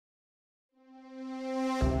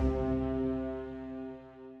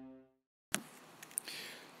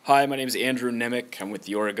Hi, my name is Andrew Nemec. I'm with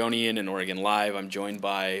the Oregonian and OregonLive. I'm joined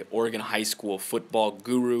by Oregon High School football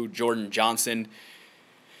guru Jordan Johnson.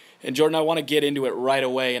 And Jordan, I want to get into it right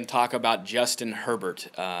away and talk about Justin Herbert.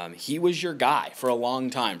 He was your guy for a long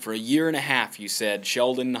time. For a year and a half, you said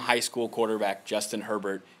Sheldon High School quarterback Justin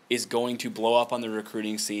Herbert is going to blow up on the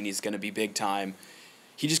recruiting scene. He's going to be big time.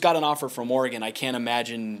 He just got an offer from Oregon. I can't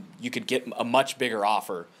imagine you could get a much bigger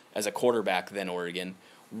offer as a quarterback than Oregon.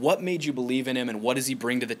 What made you believe in him, and what does he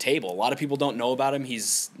bring to the table? A lot of people don't know about him.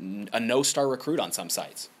 He's a no-star recruit on some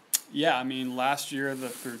sites. Yeah, I mean, last year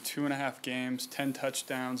through 2.5 games, 10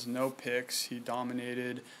 touchdowns, no picks. He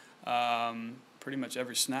dominated pretty much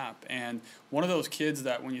every snap. And one of those kids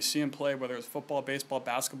that when you see him play, whether it's football, baseball,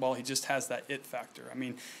 basketball, he just has that it factor. I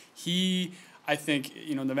mean, I think,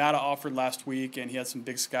 Nevada offered last week, and he had some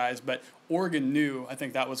big skies, but Oregon knew, I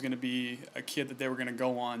think that was going to be a kid that they were going to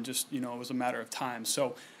go on. Just, it was a matter of time.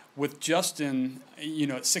 So with Justin, at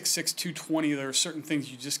 6'6", 220, there are certain things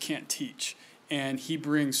you just can't teach. And he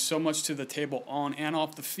brings so much to the table on and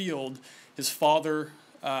off the field. His father,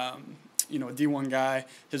 a D1 guy.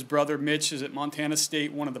 His brother, Mitch, is at Montana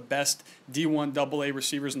State, one of the best D1 AA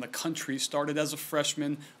receivers in the country. Started as a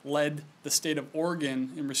freshman, led the state of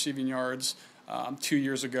Oregon in receiving yards 2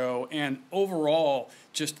 years ago. And overall,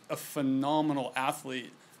 just a phenomenal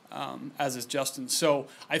athlete, as is Justin. So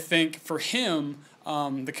I think for him,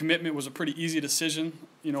 the commitment was a pretty easy decision.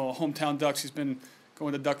 Hometown Ducks, he's been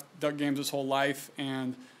going to Duck games his whole life.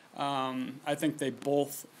 And I think they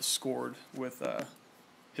both scored with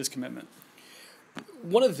his commitment.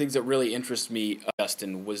 One of the things that really interests me,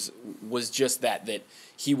 Justin, was just that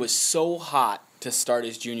he was so hot to start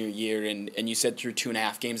his junior year, and you said through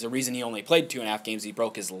 2.5 games. The reason he only played 2.5 games, he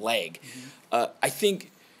broke his leg. Mm-hmm. I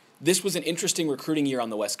think this was an interesting recruiting year on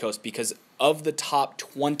the West Coast because of the top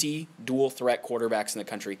 20 dual-threat quarterbacks in the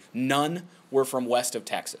country, none were from west of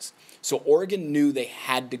Texas. So Oregon knew they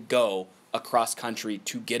had to go across country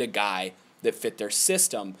to get a guy that fit their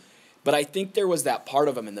system. But I think there was that part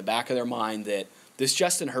of them in the back of their mind that this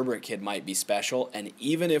Justin Herbert kid might be special, and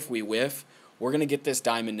even if we whiff, we're going to get this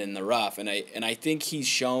diamond in the rough. And I think he's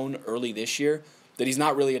shown early this year that he's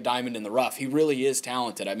not really a diamond in the rough. He really is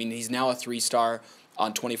talented. I mean, he's now a 3-star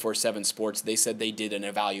on 24/7 Sports. They said they did an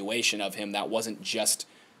evaluation of him that wasn't just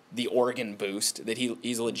the Oregon boost, that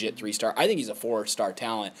he's a legit 3-star. I think he's a 4-star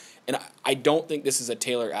talent. And I don't think this is a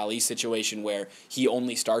Taylor Ali situation where he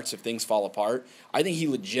only starts if things fall apart. I think he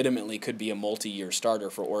legitimately could be a multi-year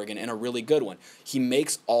starter for Oregon and a really good one. He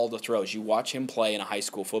makes all the throws. You watch him play in a high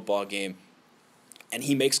school football game, and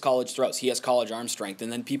he makes college throws. He has college arm strength.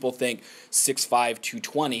 And then people think 6'5",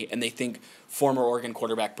 220, and they think former Oregon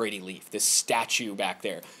quarterback Brady Leaf, this statue back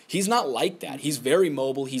there. He's not like that. He's very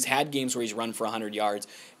mobile. He's had games where he's run for 100 yards.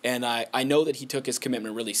 And I know that he took his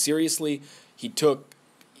commitment really seriously. He took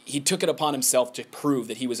it upon himself to prove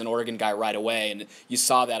that he was an Oregon guy right away. And you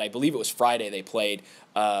saw that. I believe it was Friday they played.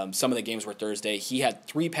 Some of the games were Thursday. He had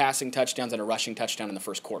 3 passing touchdowns and a rushing touchdown in the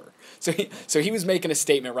first quarter. So he was making a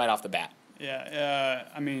statement right off the bat. Yeah,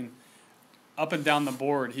 up and down the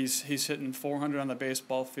board, he's hitting 400 on the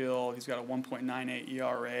baseball field. He's got a 1.98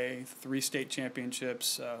 ERA, 3 state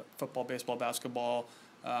championships, football, baseball, basketball,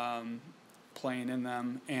 playing in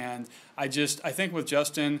them. And I think with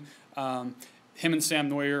Justin, him and Sam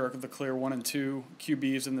Neuer are the clear 1 and 2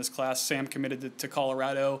 QBs in this class. Sam committed to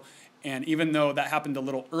Colorado. And even though that happened a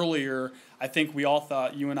little earlier, I think we all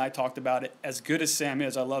thought, you and I talked about it, as good as Sam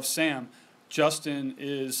is, I love Sam, Justin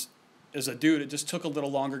is a dude. It just took a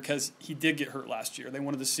little longer because he did get hurt last year. They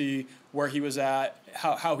wanted to see where he was at,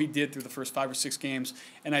 how he did through the first 5 or 6 games.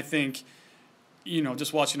 And I think,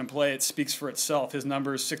 just watching him play, it speaks for itself. His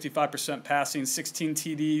numbers, 65% passing, 16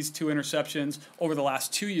 TDs, 2 interceptions. Over the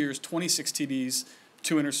last 2 years, 26 TDs,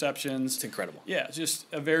 2 interceptions. It's incredible. Yeah, just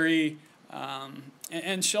a very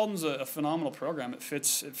and Sheldon's a phenomenal program. It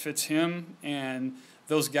fits him and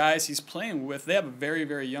those guys he's playing with. They have a very,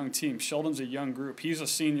 very young team. Sheldon's a young group. He's a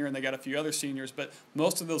senior, and they got a few other seniors, but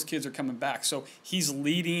most of those kids are coming back. So he's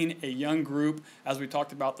leading a young group. As we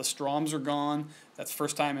talked about, the Stroms are gone. That's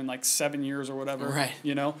first time in like 7 years or whatever. Right.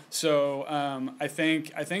 So I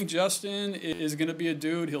think Justin is going to be a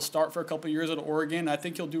dude. He'll start for a couple of years at Oregon. I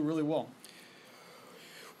think he'll do really well.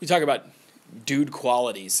 We talk about dude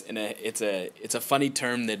qualities, and it's a funny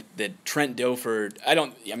term that Trent Dilfer,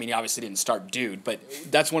 he obviously didn't start dude, but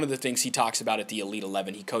that's one of the things he talks about at the Elite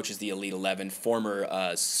 11. He coaches the Elite 11,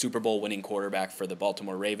 former Super Bowl winning quarterback for the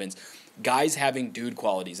Baltimore Ravens. Guys having dude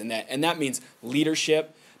qualities, and that means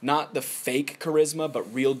leadership, not the fake charisma,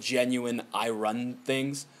 but real genuine I run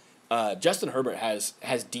things. Justin Herbert has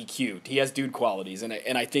DQ'd. He has dude qualities, and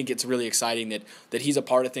I think it's really exciting that he's a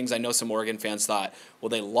part of things. I know some Oregon fans thought, well,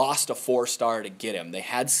 they lost a 4-star to get him. They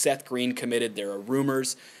had Seth Green committed. There are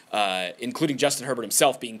rumors, including Justin Herbert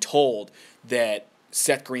himself, being told that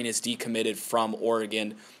Seth Green is decommitted from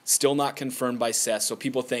Oregon. Still not confirmed by Seth, so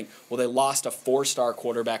people think, well, they lost a 4-star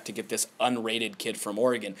quarterback to get this unrated kid from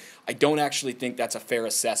Oregon. I don't actually think that's a fair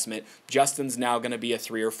assessment. Justin's now going to be a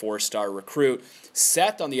 3 or 4-star recruit.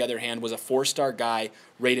 Seth, on the other hand, was a 4-star guy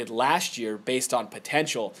rated last year based on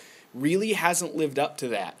potential. Really hasn't lived up to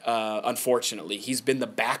that, unfortunately. He's been the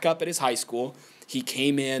backup at his high school. He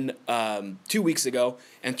came in 2 weeks ago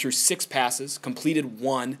and threw 6 passes, completed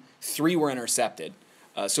 1, 3 were intercepted.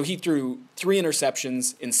 So he threw 3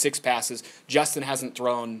 interceptions in 6 passes. Justin hasn't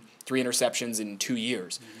thrown 3 interceptions in 2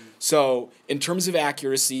 years. Mm-hmm. So in terms of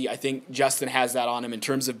accuracy, I think Justin has that on him. In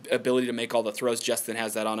terms of ability to make all the throws, Justin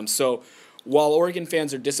has that on him. So while Oregon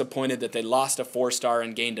fans are disappointed that they lost a 4-star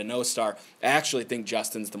and gained a no-star, I actually think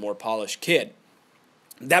Justin's the more polished kid.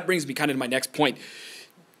 That brings me kind of to my next point.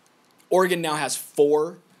 Oregon now has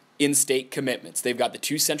 4 in-state commitments. They've got the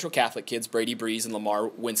 2 Central Catholic kids, Brady Breeze and Lamar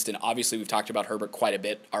Winston. Obviously, we've talked about Herbert quite a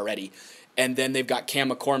bit already. And then they've got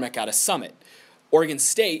Cam McCormick out of Summit. Oregon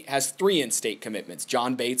State has 3 in-state commitments.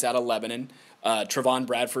 John Bates out of Lebanon, Trevon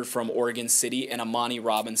Bradford from Oregon City, and Amani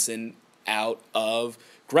Robinson out of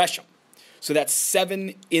Gresham. So that's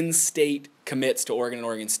 7 in-state commits to Oregon and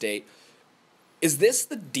Oregon State. Is this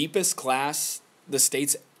the deepest class the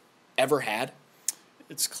state's ever had?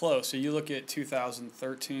 It's close. So you look at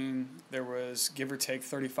 2013, there was, give or take,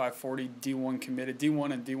 35, 40 D1 committed,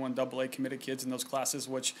 D1 and D1 AA committed kids in those classes,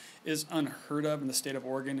 which is unheard of in the state of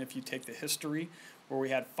Oregon if you take the history, where we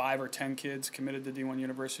had 5 or 10 kids committed to D1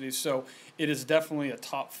 universities. So it is definitely a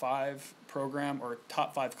top 5 program or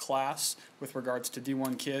top 5 class with regards to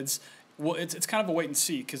D1 kids. Well, it's kind of a wait and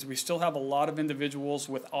see because we still have a lot of individuals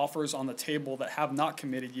with offers on the table that have not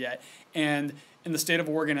committed yet. And in the state of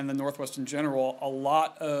Oregon and the Northwest in general, a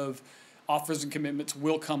lot of offers and commitments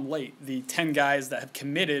will come late. The 10 guys that have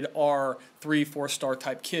committed are 3, 4-star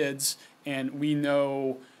type kids, and we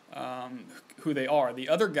know who they are. The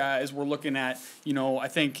other guys, we're looking at, I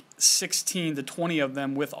think 16 to 20 of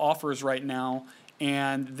them with offers right now,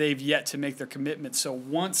 and they've yet to make their commitment. So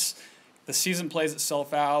once the season plays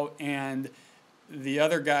itself out and the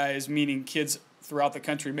other guys, meaning kids throughout the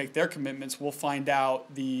country, make their commitments, we'll find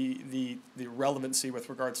out the relevancy with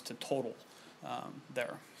regards to total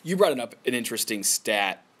there. You brought up an interesting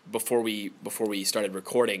stat before we started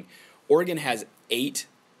recording. Oregon has 8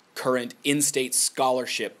 current in-state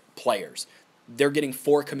scholarship players. They're getting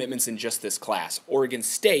 4 commitments in just this class. Oregon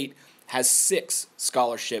State has 6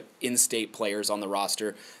 scholarship in-state players on the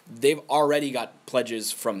roster. They've already got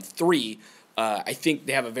pledges from 3. I think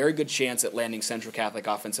they have a very good chance at landing Central Catholic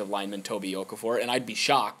offensive lineman Toby Okafor, and I'd be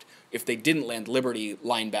shocked if they didn't land Liberty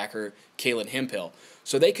linebacker Kalen Hemphill.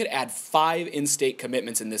 So they could add 5 in-state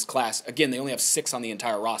commitments in this class. Again, they only have 6 on the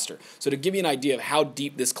entire roster. So to give you an idea of how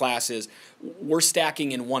deep this class is, we're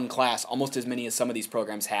stacking in one class almost as many as some of these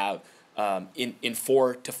programs have in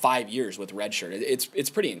 4 to 5 years with redshirt. It's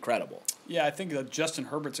pretty incredible. Yeah, I think that Justin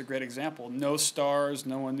Herbert's a great example. No stars,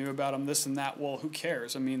 no one knew about him, this and that. Well, who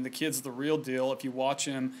cares? I mean, the kid's the real deal. If you watch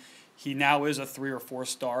him, he now is a 3 or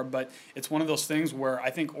 4-star, but it's one of those things where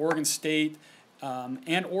I think Oregon State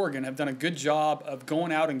and Oregon have done a good job of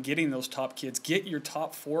going out and getting those top kids. Get your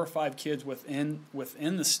top 4 or 5 kids within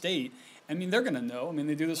the state. I mean, they're going to know. I mean,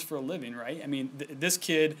 they do this for a living, right? I mean, this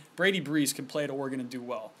kid, Brady Breeze, can play at Oregon and do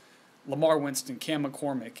well. Lamar Winston, Cam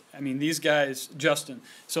McCormick. I mean, these guys, Justin.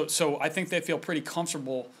 So I think they feel pretty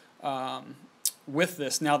comfortable with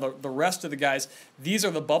this. Now, the rest of the guys, these are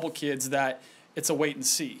the bubble kids that it's a wait and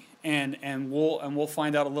see. And we'll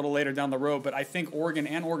find out a little later down the road. But I think Oregon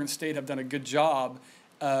and Oregon State have done a good job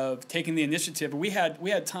of taking the initiative. We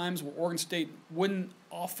had times where Oregon State wouldn't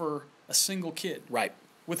offer a single kid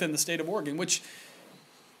within the state of Oregon, which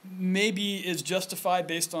maybe is justified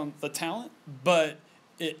based on the talent, but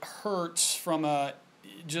it hurts from your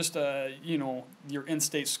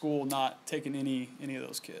in-state school not taking any of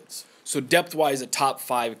those kids. So depth-wise, a top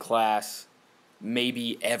 5 class,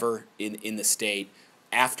 maybe ever in the state.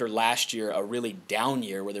 After last year, a really down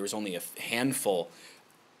year where there was only a handful.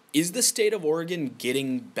 Is the state of Oregon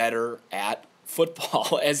getting better at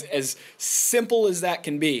football? As simple as that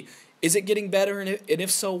can be, is it getting better? And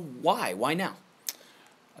if so, why? Why now?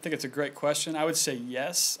 I think it's a great question. I would say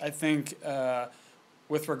yes. I think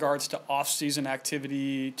with regards to off-season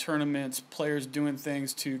activity, tournaments, players doing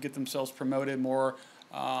things to get themselves promoted more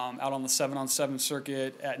out on the 7-on-7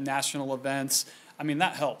 circuit at national events, I mean,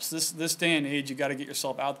 that helps. This day and age, you got to get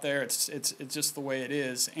yourself out there. It's just the way it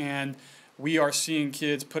is, and we are seeing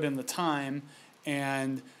kids put in the time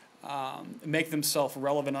and make themselves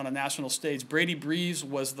relevant on a national stage. Brady Breeze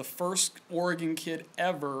was the first Oregon kid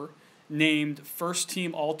ever named first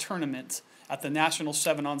team all-tournament at the National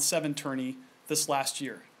 7-on-7 tourney this last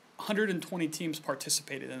year. 120 teams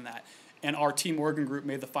participated in that, and our Team Oregon group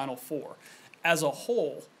made the Final Four. As a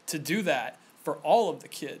whole, to do that for all of the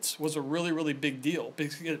kids was a really, really big deal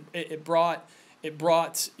because it brought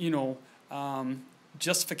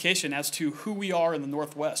justification as to who we are in the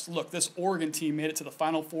Northwest. Look, this Oregon team made it to the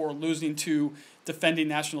Final Four, losing to defending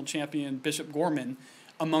national champion Bishop Gorman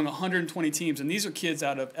among 120 teams. And these are kids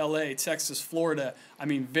out of LA, Texas, Florida. I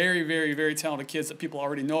mean, very, very, very talented kids that people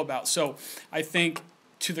already know about. So I think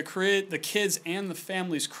to the kids and the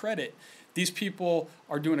families' credit, these people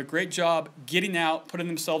are doing a great job getting out, putting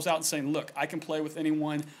themselves out and saying, look, I can play with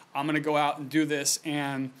anyone. I'm going to go out and do this.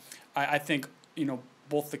 And I think,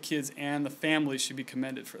 both the kids and the families should be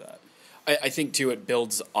commended for that. I think, too, it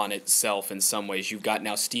builds on itself in some ways. You've got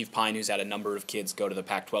now Steve Pine, who's had a number of kids go to the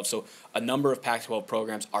Pac-12. So a number of Pac-12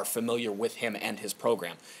 programs are familiar with him and his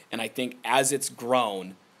program. And I think as it's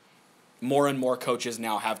grown, more and more coaches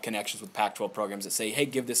now have connections with Pac-12 programs that say, hey,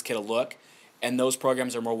 give this kid a look. And those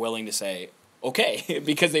programs are more willing to say, okay,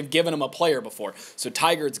 because they've given him a player before. So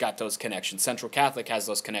Tigard's got those connections. Central Catholic has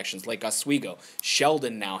those connections. Lake Oswego.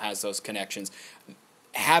 Sheldon now has those connections.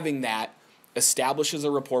 Having that establishes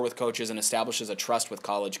a rapport with coaches and establishes a trust with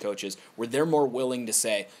college coaches where they're more willing to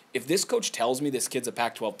say, if this coach tells me this kid's a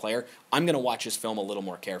Pac-12 player, I'm going to watch his film a little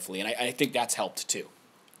more carefully. And I think that's helped too.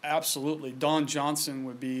 Absolutely. Don Johnson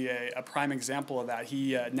would be a prime example of that.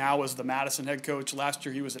 He now is the Madison head coach. Last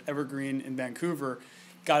year he was at Evergreen in Vancouver.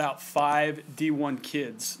 Got out 5 D1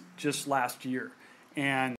 kids just last year.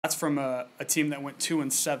 And that's from a team that went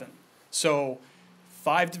 2-7. So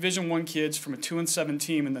 5 Division I kids from a 2-7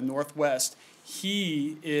 team in the Northwest.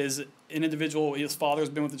 He is an individual. His father's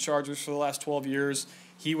been with the Chargers for the last 12 years.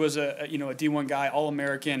 He was a D1 guy,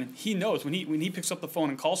 All-American. He knows when he picks up the phone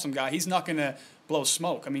and calls some guy, he's not going to blow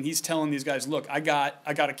smoke. I mean, he's telling these guys, look, I got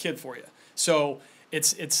a kid for you. So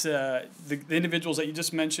it's the individuals that you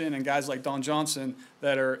just mentioned and guys like Don Johnson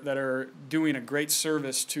that are doing a great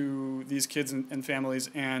service to these kids and families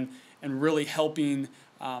and really helping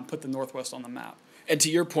put the Northwest on the map. And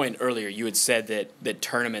to your point earlier, you had said that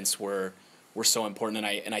tournaments were so important,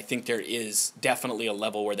 and I think there is definitely a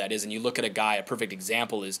level where that is. And you look at a perfect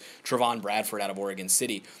example is Trevon Bradford out of Oregon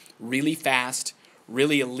City. Really fast,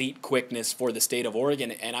 really elite quickness for the state of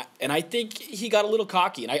Oregon, and I think he got a little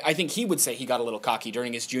cocky, and I think he would say he got a little cocky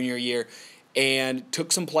during his junior year and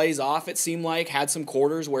took some plays off, it seemed like, had some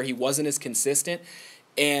quarters where he wasn't as consistent,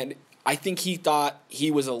 and I think he thought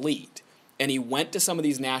he was elite. And he went to some of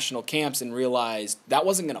these national camps and realized that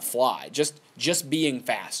wasn't going to fly. Just being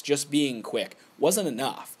fast, just being quick wasn't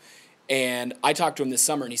enough. And I talked to him this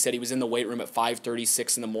summer, and he said he was in the weight room at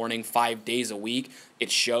 5:36 in the morning, 5 days a week. It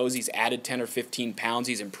shows he's added 10 or 15 pounds.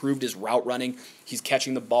 He's improved his route running. He's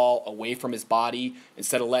catching the ball away from his body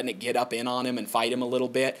instead of letting it get up in on him and fight him a little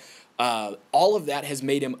bit. All of that has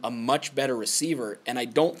made him a much better receiver, and I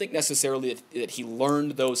don't think necessarily that he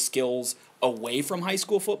learned those skills away from high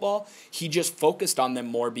school football. He just focused on them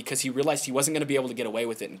more because he realized he wasn't going to be able to get away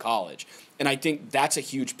with it in college. And I think that's a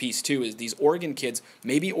huge piece too, is these Oregon kids,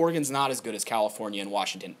 maybe Oregon's not as good as California and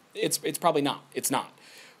Washington. It's probably not. It's not.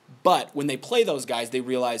 But when they play those guys, they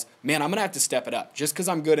realize, man, I'm going to have to step it up. Just because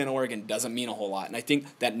I'm good in Oregon doesn't mean a whole lot. And I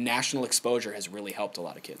think that national exposure has really helped a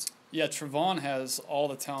lot of kids. Yeah, Trevon has all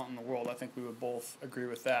the talent in the world. I think we would both agree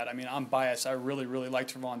with that. I mean, I'm biased. I really, really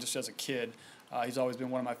liked Trevon just as a kid. He's always been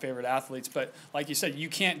one of my favorite athletes. But like you said, you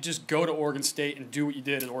can't just go to Oregon State and do what you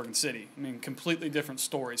did at Oregon City. I mean, completely different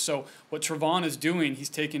story. So what Trevon is doing, he's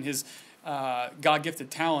taking his God-gifted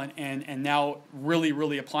talent and now really,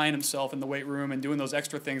 really applying himself in the weight room and doing those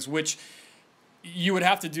extra things, which you would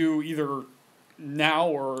have to do either now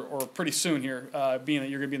or pretty soon here, being that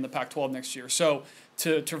you're going to be in the Pac-12 next year. So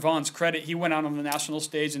to Trevon's credit, he went out on the national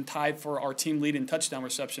stage and tied for our team lead in touchdown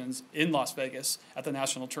receptions in Las Vegas at the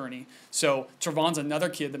national tourney. So Trevon's another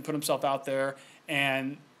kid that put himself out there,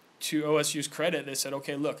 and to OSU's credit, they said,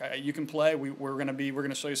 okay, look, you can play. We're going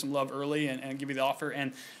to show you some love early and give you the offer.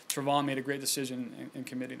 And Trevon made a great decision in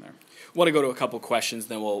committing there. I want to go to a couple questions,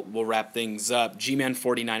 then we'll wrap things up. G-Man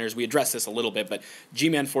 49ers, we addressed this a little bit, but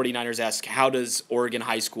G-Man 49ers ask, how does Oregon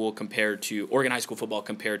high school football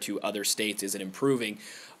compare to other states? Is it improving?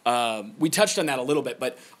 We touched on that a little bit,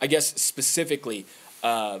 but I guess specifically,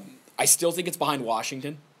 I still think it's behind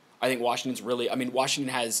Washington. I think Washington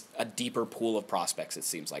has a deeper pool of prospects, it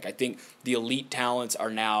seems like. I think the elite talents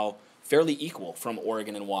are now fairly equal from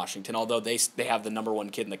Oregon and Washington, although they have the number one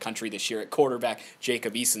kid in the country this year at quarterback,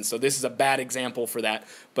 Jacob Eason. So this is a bad example for that.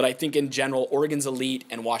 But I think in general, Oregon's elite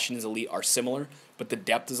and Washington's elite are similar, but the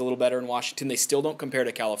depth is a little better in Washington. They still don't compare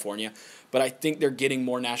to California, but I think they're getting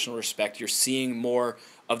more national respect. You're seeing more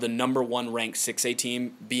of the number one ranked 6A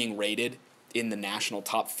team being rated in the national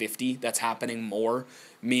top 50. That's happening more,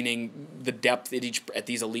 meaning the depth at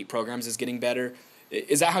these elite programs is getting better.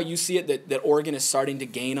 Is that how you see it, that Oregon is starting to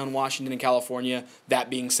gain on Washington and California? That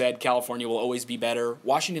being said, California will always be better.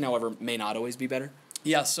 Washington, however, may not always be better.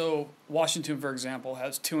 Yeah, so Washington, for example,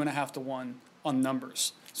 has 2.5 to 1 on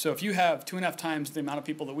numbers. So if you have 2.5 times the amount of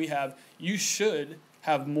people that we have, you should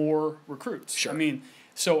have more recruits. Sure. I mean,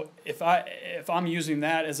 so if I'm using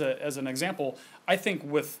that as an example, I think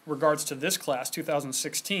with regards to this class,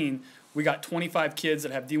 2016, we got 25 kids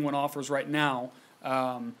that have D1 offers right now.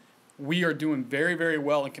 We are doing very, very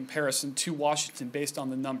well in comparison to Washington based on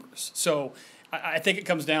the numbers. So I think it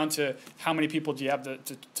comes down to how many people do you have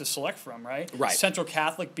to select from, right? Right. Central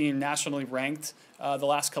Catholic being nationally ranked the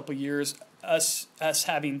last couple of years, us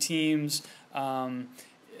having teams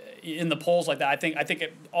in the polls like that. I think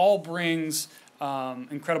it all brings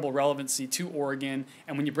incredible relevancy to Oregon,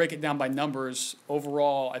 and when you break it down by numbers,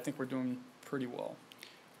 overall, I think we're doing pretty well.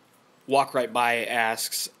 Walk Right By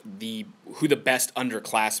asks who the best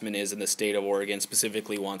underclassman is in the state of Oregon,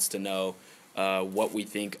 specifically wants to know what we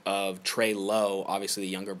think of Trey Lowe, obviously the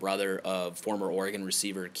younger brother of former Oregon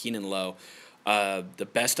receiver Keenan Lowe. The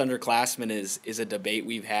best underclassman is a debate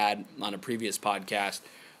we've had on a previous podcast.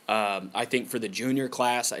 I think for the junior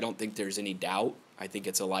class, I don't think there's any doubt. I think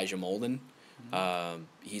it's Elijah Molden.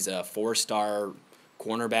 He's a 4-star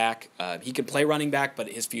cornerback. He could play running back, but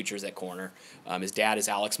his future is at corner. His dad is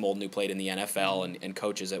Alex Molden, who played in the NFL and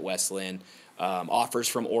coaches at Wesleyan. Offers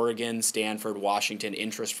from Oregon, Stanford, Washington,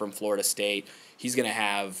 interest from Florida State. He's going to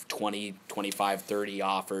have 20, 25, 30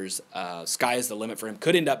 offers. Sky is the limit for him.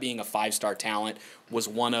 Could end up being a 5-star talent. Was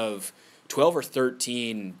one of 12 or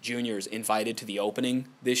 13 juniors invited to the opening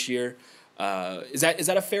this year. Is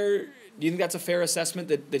that a fair? Do you think that's a fair assessment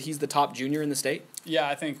that he's the top junior in the state? Yeah,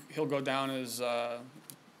 I think he'll go down as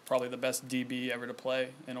probably the best DB ever to play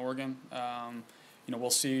in Oregon. We'll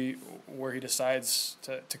see where he decides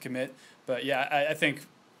to commit. But, yeah, I think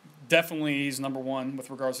definitely he's number one with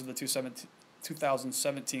regards to the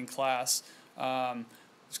 2017 class. There's a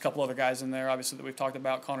couple other guys in there, obviously, that we've talked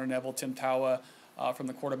about. Connor Neville, Tim Tawa from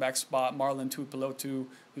the quarterback spot, Marlon Tuipilotu,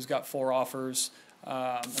 who's got 4 offers.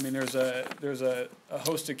 There's a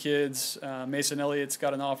host of kids. Mason Elliott's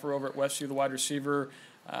got an offer over at Westview, the wide receiver.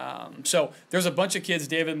 So there's a bunch of kids,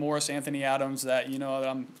 David Morris, Anthony Adams, that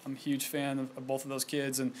I'm a huge fan of both of those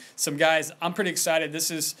kids. And some guys, I'm pretty excited.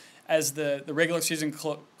 This is, as the regular season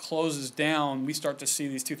closes down, we start to see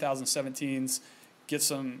these 2017s get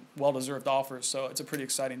some well-deserved offers. So it's a pretty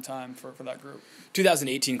exciting time for that group.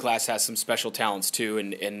 2018 class has some special talents too,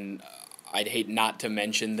 and I'd hate not to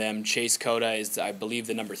mention them. Chase Cota is, I believe,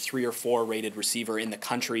 the number 3 or 4 rated receiver in the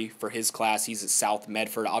country for his class. He's at South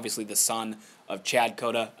Medford, obviously the son of Chad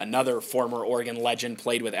Cota, another former Oregon legend,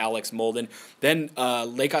 played with Alex Molden. Then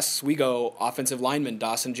Lake Oswego offensive lineman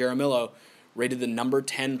Dawson Jaramillo, rated the number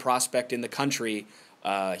 10 prospect in the country.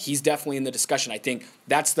 He's definitely in the discussion. I think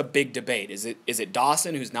that's the big debate. Is it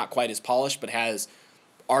Dawson, who's not quite as polished but has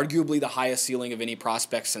arguably the highest ceiling of any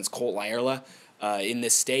prospect since Colt Lyerla in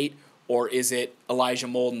this state? Or is it Elijah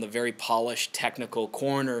Molden, the very polished technical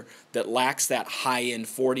corner that lacks that high-end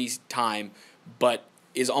 40s time, but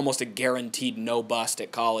is almost a guaranteed no bust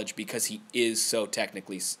at college because he is so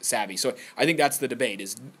technically savvy? So I think that's the debate: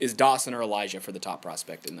 is Dawson or Elijah for the top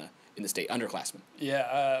prospect in the state, underclassmen?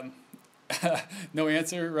 Yeah, no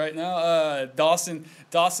answer right now. Dawson.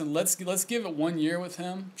 Let's give it 1 year with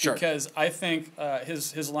him. Sure. Because I think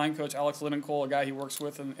his line coach Alex Lindencole, a guy he works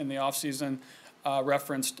with in the offseason,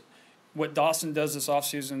 referenced what Dawson does this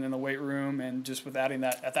offseason in the weight room, and just with adding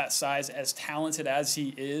that at that size, as talented as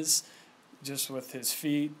he is, just with his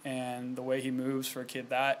feet and the way he moves for a kid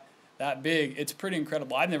that big, it's pretty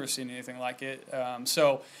incredible. I've never seen anything like it.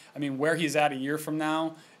 Where he's at a year from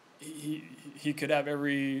now, he could have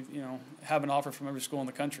have an offer from every school in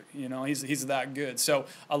the country. He's that good. So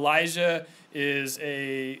Elijah is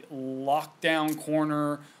a lockdown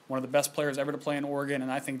corner, one of the best players ever to play in Oregon,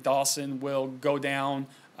 and I think Dawson will go down.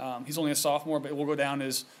 He's only a sophomore, but will go down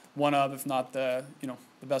as one of, if not the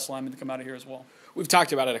best lineman to come out of here as well. We've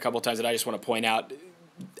talked about it a couple of times, and I just want to point out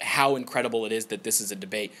how incredible it is that this is a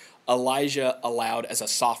debate. Elijah as a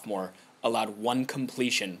sophomore, allowed 1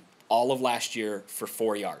 completion all of last year for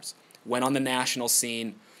 4 yards. Went on the national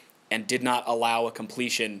scene and did not allow a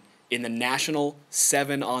completion in the national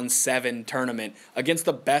 7-on-7 tournament against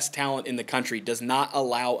the best talent in the country does not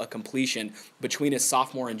allow a completion between his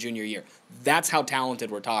sophomore and junior year. That's how talented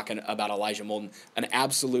we're talking about Elijah Molden, an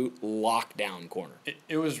absolute lockdown corner.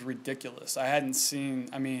 It was ridiculous. I hadn't seen,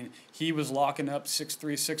 I mean, he was locking up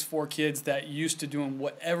 6'3", 6'4" kids that used to doing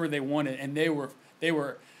whatever they wanted, and they were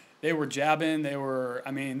jabbing, they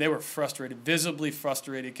were frustrated, visibly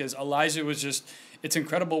frustrated, because Elijah was just, it's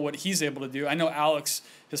incredible what he's able to do. I know Alex,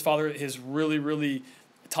 his father, has really, really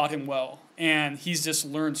taught him well, and he's just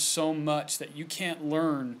learned so much that you can't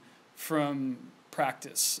learn from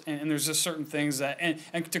practice. And there's just certain things that, and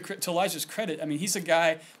to Elijah's credit, I mean, he's a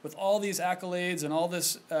guy with all these accolades and all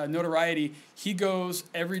this notoriety. He goes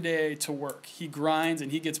every day to work. He grinds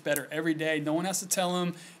and he gets better every day. No one has to tell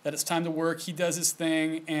him that it's time to work. He does his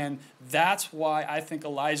thing, and that's why I think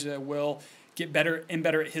Elijah will get better and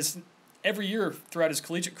better at his every year throughout his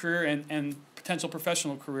collegiate career and potential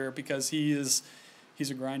professional career, because he's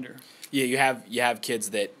a grinder. Yeah, you have kids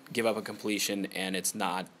that give up a completion and it's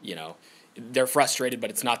not, they're frustrated,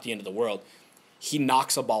 but it's not the end of the world. He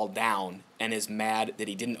knocks a ball down and is mad that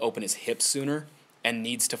he didn't open his hips sooner and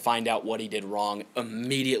needs to find out what he did wrong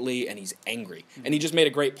immediately, and he's angry. Mm-hmm. And he just made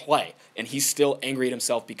a great play, and he's still angry at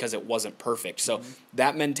himself because it wasn't perfect. So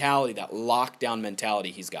that mentality, that lockdown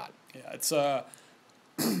mentality he's got. Yeah, it's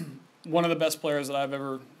one of the best players that I've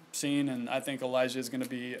ever seen, and I think Elijah is going to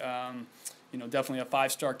be definitely a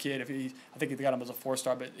 5-star kid. I think he got him as a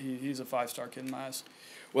 4-star, but he's a 5-star kid in my eyes.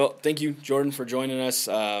 Well, thank you, Jordan, for joining us.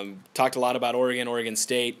 Talked a lot about Oregon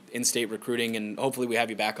State, in-state recruiting, and hopefully we have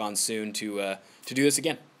you back on soon to do this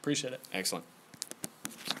again. Appreciate it. Excellent.